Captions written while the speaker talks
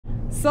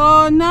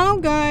So now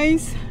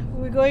guys,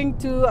 we're going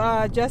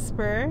to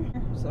Jasper.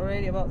 It's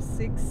already about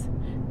 6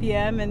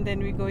 p.m. and then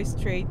we go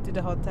straight to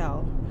the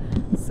hotel.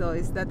 So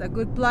is that a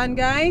good plan,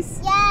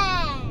 guys?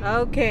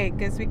 Yeah. Okay,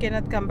 because we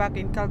cannot come back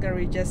in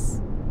Calgary,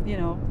 just, you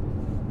know,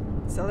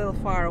 it's a little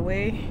far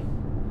away.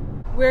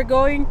 We're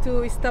going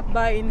to stop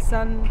by in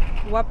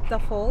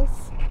Sunwapta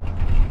Falls.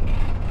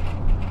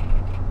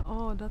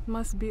 Oh, that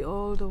must be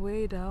all the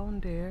way down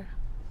there.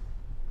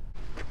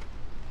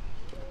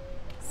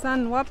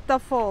 Sunwapta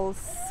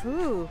Falls.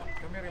 Ooh.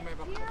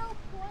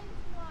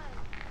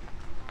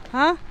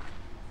 Huh?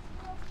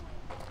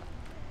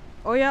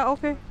 Oh yeah,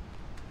 okay.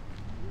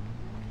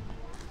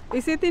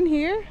 Is it in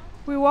here?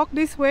 We walk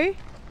this way?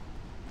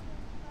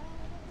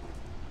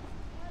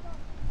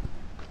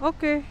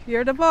 Okay,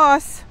 you're the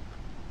boss.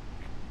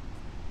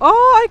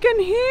 Oh, I can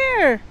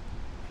hear.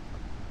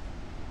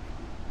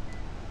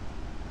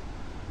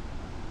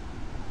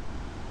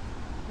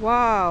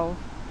 Wow.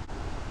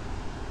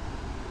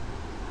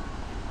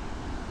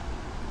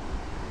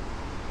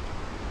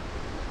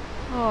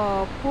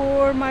 Oh,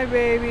 poor my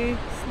baby,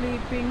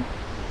 sleeping.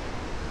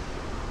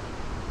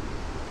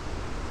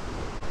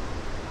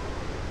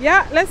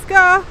 Yeah, let's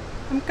go.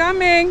 I'm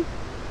coming.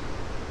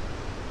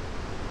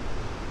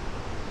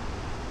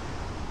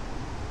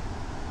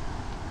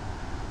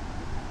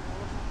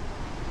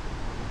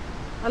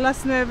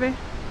 Alas 9.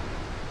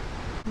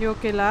 You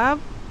okay,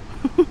 love?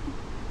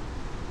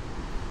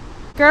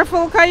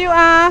 Careful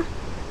kayo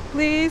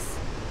please.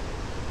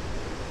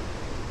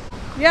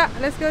 Yeah,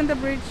 let's go on the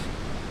bridge.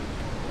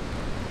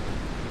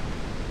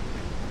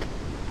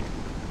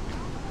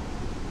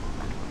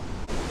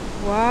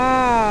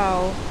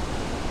 Wow.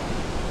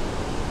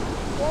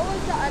 What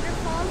was the other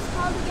falls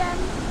called again?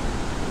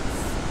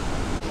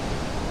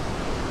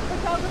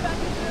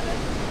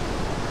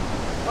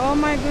 Oh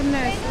my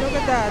goodness, look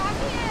at that.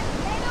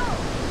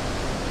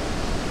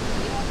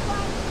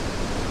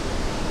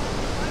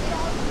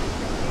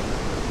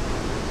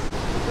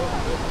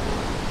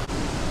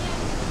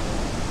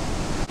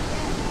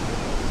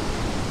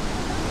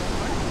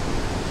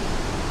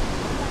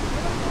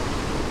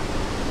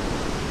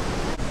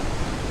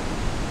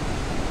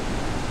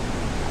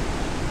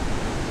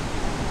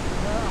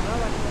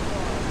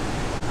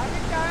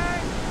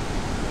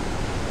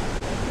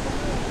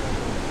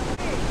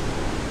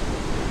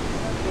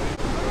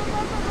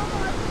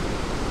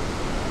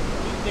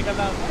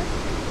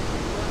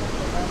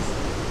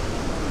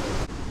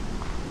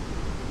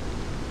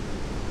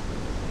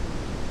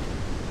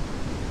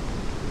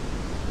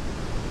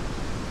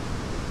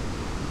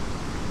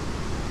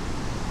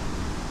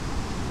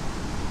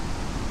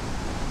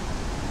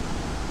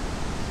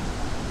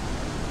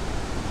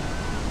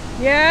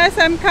 Yes,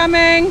 I'm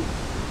coming.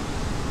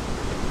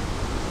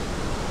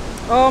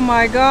 Oh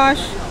my gosh.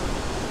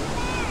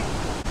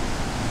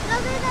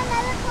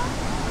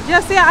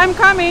 Just yeah, I'm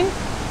coming.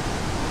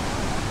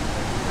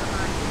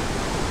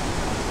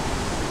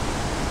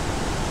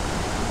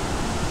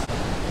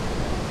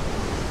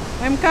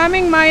 I'm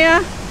coming,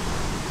 Maya.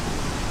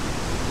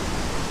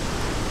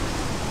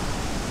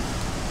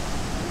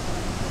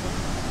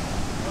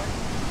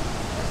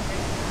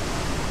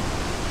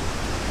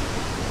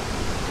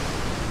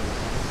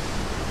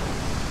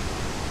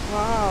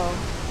 Wow.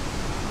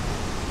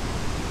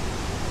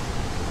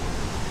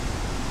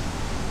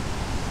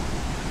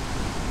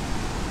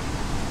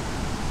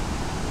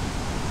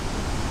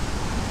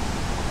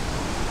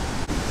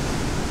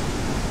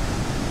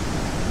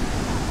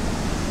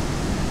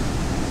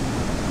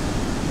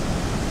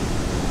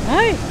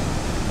 Hi.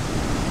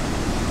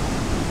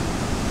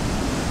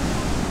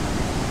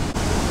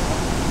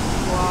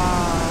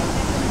 Wow.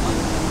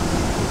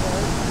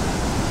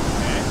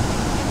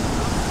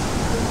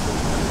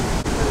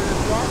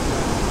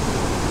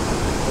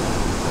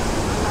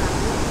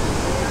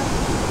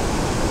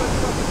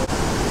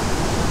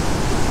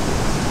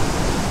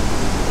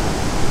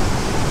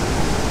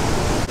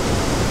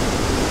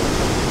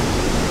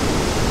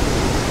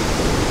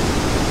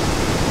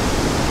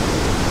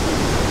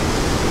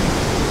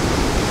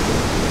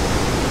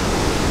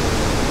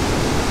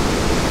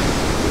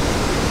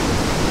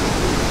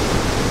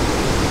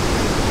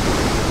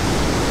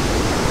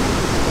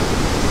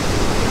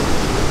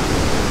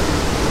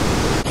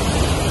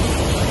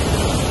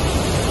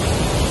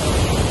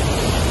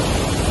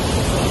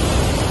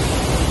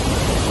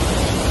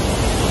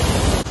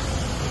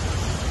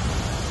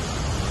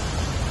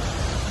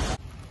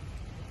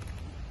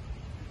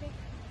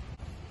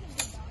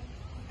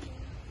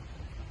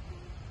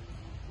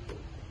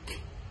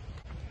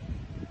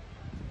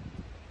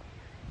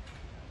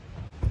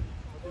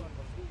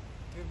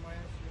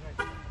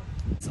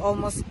 It's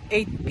almost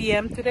 8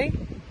 p.m. today.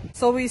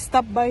 So we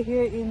stopped by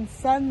here in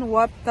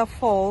Sunwapta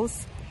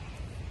Falls.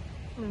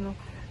 You know,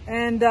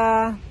 and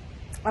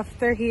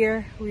after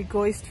here we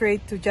go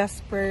straight to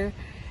Jasper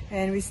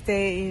and we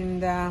stay in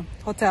the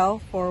hotel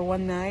for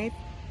one night.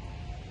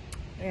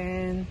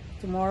 And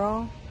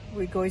tomorrow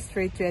we go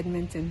straight to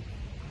Edmonton.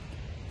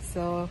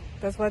 So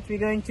that's what we're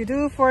going to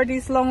do for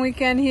this long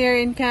weekend here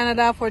in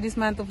Canada for this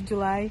month of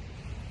July.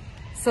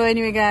 So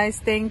anyway guys,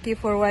 thank you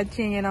for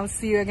watching and I'll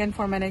see you again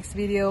for my next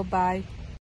video. Bye.